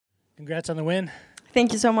Congrats on the win.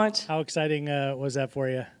 Thank you so much. How exciting was that for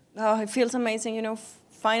you? Oh, it feels amazing. You know,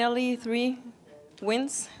 finally 3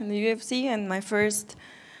 wins in the UFC and my first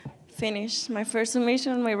finish, my first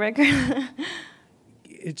submission on my record.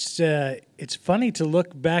 It's funny to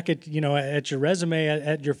look back at at your resume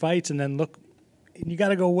at your fights and then look. You got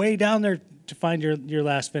to go way down there to find your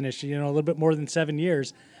last finish. You know, a little bit more than 7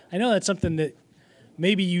 years. I know that's something that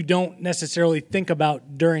maybe you don't necessarily think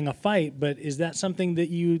about during a fight, but is that something that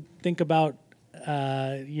you think about,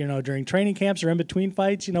 during training camps or in between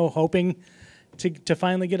fights, hoping to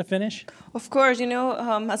finally get a finish? Of course,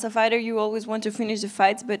 as a fighter, you always want to finish the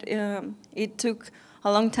fights, but it took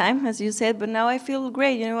a long time, as you said, but now I feel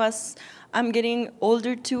great. As I'm getting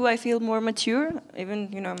older too, I feel more mature, even,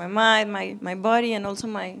 my mind, my body, and also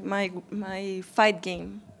my fight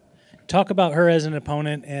game. Talk about her as an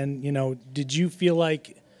opponent, and did you feel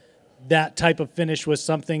like that type of finish was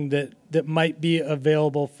something that might be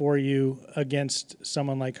available for you against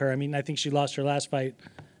someone like her? I mean, I think she lost her last fight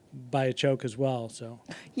by a choke as well. So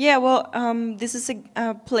yeah, well, this is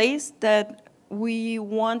a place that we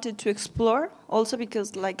wanted to explore, also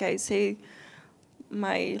because, like I say,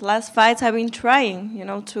 my last fights I've been trying,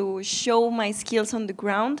 to show my skills on the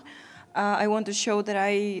ground. I want to show that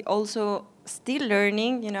I also still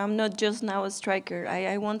learning, I'm not just now a striker.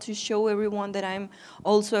 I want to show everyone that I'm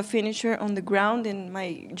also a finisher on the ground and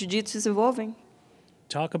my jiu-jitsu is evolving.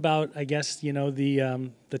 Talk about, I guess,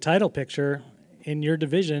 the title picture in your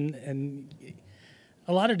division, and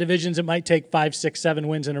a lot of divisions it might take 5, 6, 7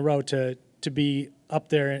 wins in a row to be up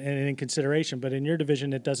there and in consideration, but in your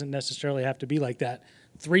division it doesn't necessarily have to be like that.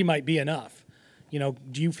 3 might be enough.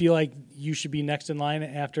 Do you feel like you should be next in line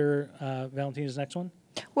after Valentina's next one?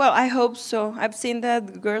 Well, I hope so. I've seen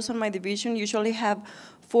that girls on my division usually have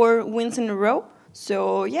 4 wins in a row.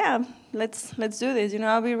 So yeah, let's do this.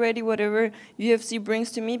 I'll be ready whatever UFC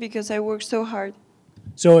brings to me because I work so hard.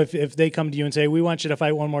 So if they come to you and say, we want you to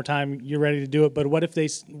fight one more time, you're ready to do it. But what if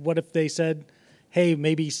they said, hey,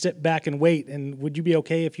 maybe sit back and wait? And would you be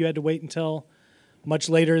okay if you had to wait until much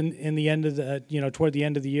later in the end of the toward the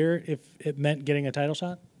end of the year if it meant getting a title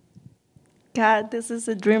shot? God, this is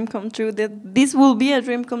a dream come true. This will be a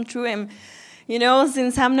dream come true. And,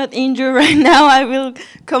 since I'm not injured right now, I will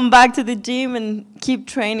come back to the gym and keep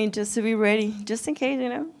training just to be ready, just in case,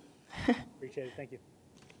 Appreciate it. Thank you.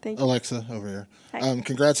 Thank you. Alexa, over here. Hi.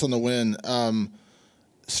 Congrats on the win.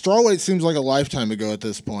 Strawweight seems like a lifetime ago at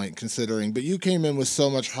this point, considering, but you came in with so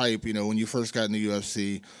much hype, when you first got in the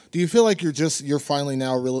UFC. Do you feel like you're finally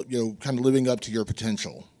now really, kind of living up to your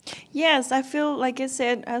potential? Yes, I feel, like I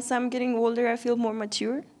said, as I'm getting older, I feel more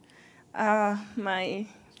mature. My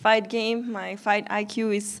fight game, my fight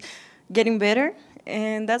IQ is getting better,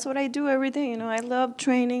 and that's what I do every day. I love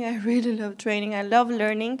training. I really love training. I love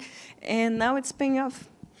learning, and now it's paying off.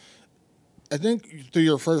 I think through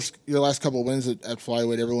your last couple of wins at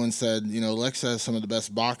flyweight, everyone said, Alexa has some of the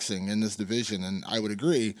best boxing in this division, and I would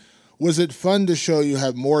agree. Was it fun to show you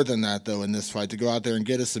have more than that, though, in this fight, to go out there and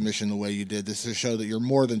get a submission the way you did, this to show that you're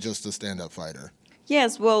more than just a stand-up fighter?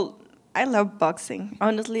 Yes, well, I love boxing.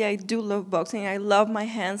 Honestly, I do love boxing. I love my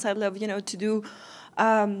hands. I love, to do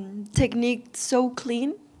technique so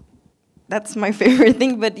clean. That's my favorite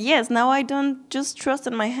thing. But yes, now I don't just trust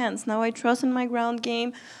in my hands. Now I trust in my ground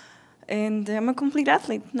game, and I'm a complete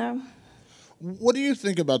athlete now. What do you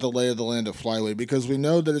think about the lay of the land of flyweight? Because we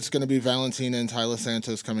know that it's going to be Valentina and Tyler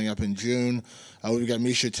Santos coming up in June. We've got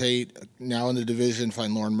Misha Tate now in the division,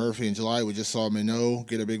 fighting Lauren Murphy in July. We just saw Minot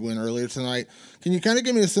get a big win earlier tonight. Can you kind of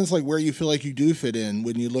give me a sense like where you feel like you do fit in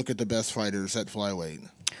when you look at the best fighters at flyweight?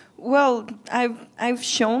 Well, I've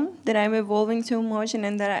shown that I'm evolving so much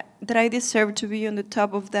and that I deserve to be on the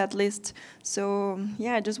top of that list. So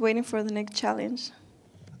yeah, just waiting for the next challenge.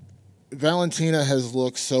 Valentina has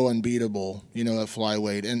looked so unbeatable, at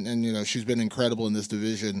flyweight, and she's been incredible in this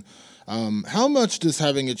division. How much does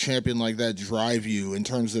having a champion like that drive you in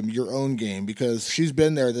terms of your own game? Because she's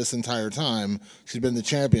been there this entire time. She's been the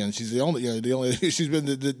champion. She's the only she's been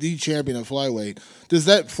the champion of flyweight. Does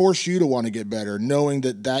that force you to want to get better, knowing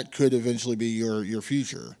that could eventually be your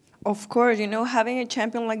future? Of course, having a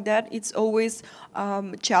champion like that, it's always a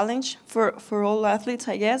challenge for all athletes,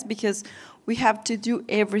 I guess, because we have to do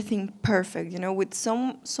everything perfect. With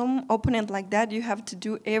some opponent like that, you have to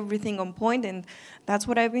do everything on point, and that's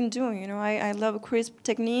what I've been doing. I love crisp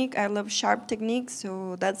technique, I love sharp technique,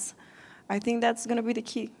 so I think that's going to be the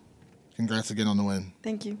key. Congrats again on the win.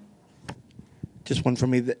 Thank you. Just one for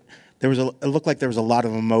me. It looked like there was a lot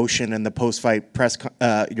of emotion in the post-fight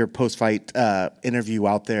your post-fight interview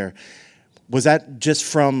out there. Was that just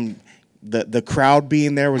from the crowd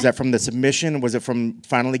being there? Was that from the submission? Was it from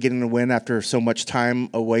finally getting the win after so much time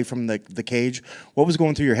away from the cage? What was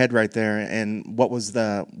going through your head right there, and what was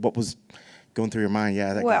going through your mind?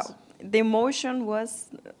 Yeah. Well, the emotion was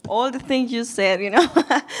all the things you said. You know,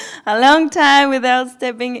 a long time without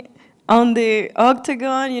stepping on the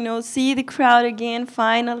octagon, you know, see the crowd again,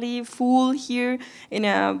 finally full here in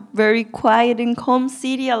a very quiet and calm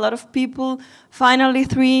city, a lot of people, finally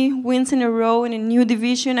 3 wins in a row in a new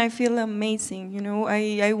division. I feel amazing, you know.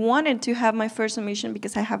 I wanted to have my first submission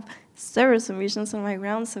because I have several submissions on my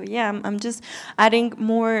ground, so yeah, I'm just adding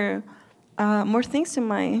more things to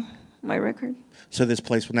my record. So this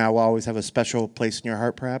place now will always have a special place in your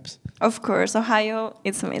heart, perhaps? Of course, Ohio,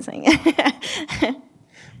 it's amazing.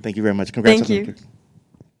 Thank you very much. Congrats. Thank you.